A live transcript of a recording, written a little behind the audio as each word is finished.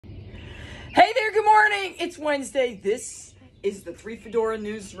morning. It's Wednesday. This is the Three Fedora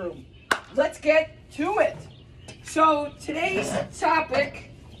Newsroom. Let's get to it. So today's topic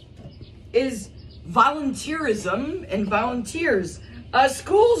is volunteerism and volunteers.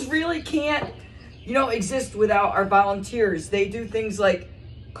 Schools really can't, exist without our volunteers. They do things like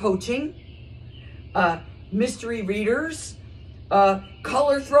coaching, mystery readers,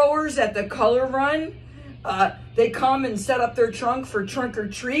 color throwers at the color run. They come and set up their trunk for trunk or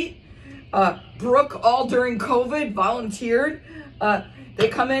treat. Brooke, all during COVID, volunteered. They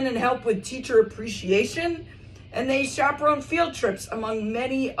come in and help with teacher appreciation, and they chaperone field trips, among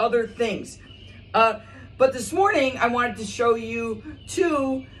many other things. But this morning, I wanted to show you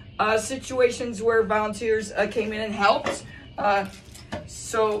two situations where volunteers came in and helped.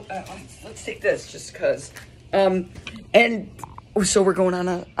 So let's take this just because. And so we're going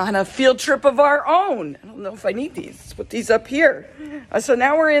on a field trip of our own. I don't know if I need these. Let's put these up here. So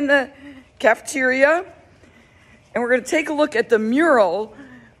now we're in the cafeteria, and we're going to take a look at the mural,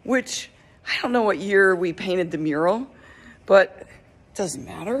 which I don't know what year we painted the mural, but it doesn't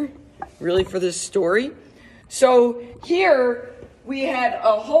matter really for this story. So here we had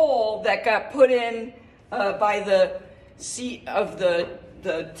a hole that got put in by the seat of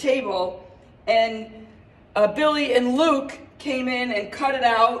the table, and Billy and Luke came in and cut it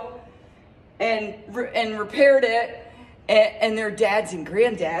out and repaired it, and their dads and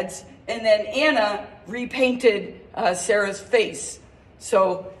granddads. And then Anna repainted Sarah's face.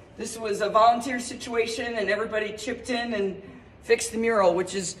 So this was a volunteer situation, and everybody chipped in and fixed the mural,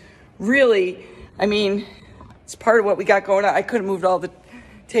 which is really, it's part of what we got going on. I could have moved all the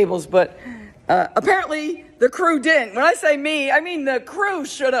tables, but apparently the crew didn't. When I say me, I mean the crew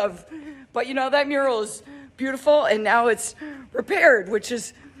should have. But that mural is beautiful, and now it's repaired, which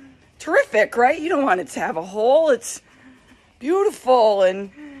is terrific, right? You don't want it to have a hole. It's beautiful,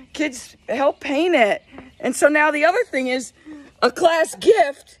 and kids help paint it. And so now the other thing is a class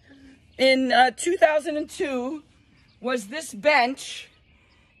gift in 2002 was this bench,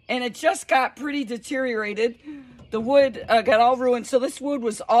 and it just got pretty deteriorated. The wood got all ruined, so this wood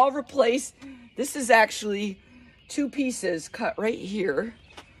was all replaced. This is actually two pieces cut right here,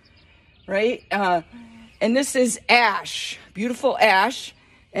 right? And this is ash, beautiful ash.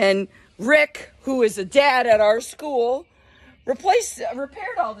 And Rick, who is a dad at our school,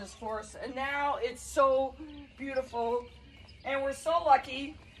 repaired all this for us, and now it's so beautiful. And we're so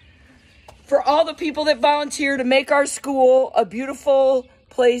lucky for all the people that volunteer to make our school a beautiful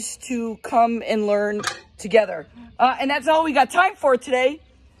place to come and learn together. And that's all we got time for today.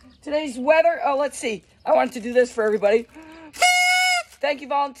 Today's weather, let's see. I wanted to do this for everybody. Thank you,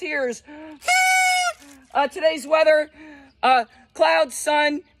 volunteers. Today's weather, clouds,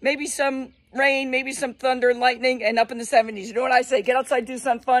 sun, maybe some rain, maybe some thunder and lightning, and up in the 70s. You know what I say? Get outside, do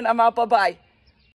some fun. I'm out. Bye-bye.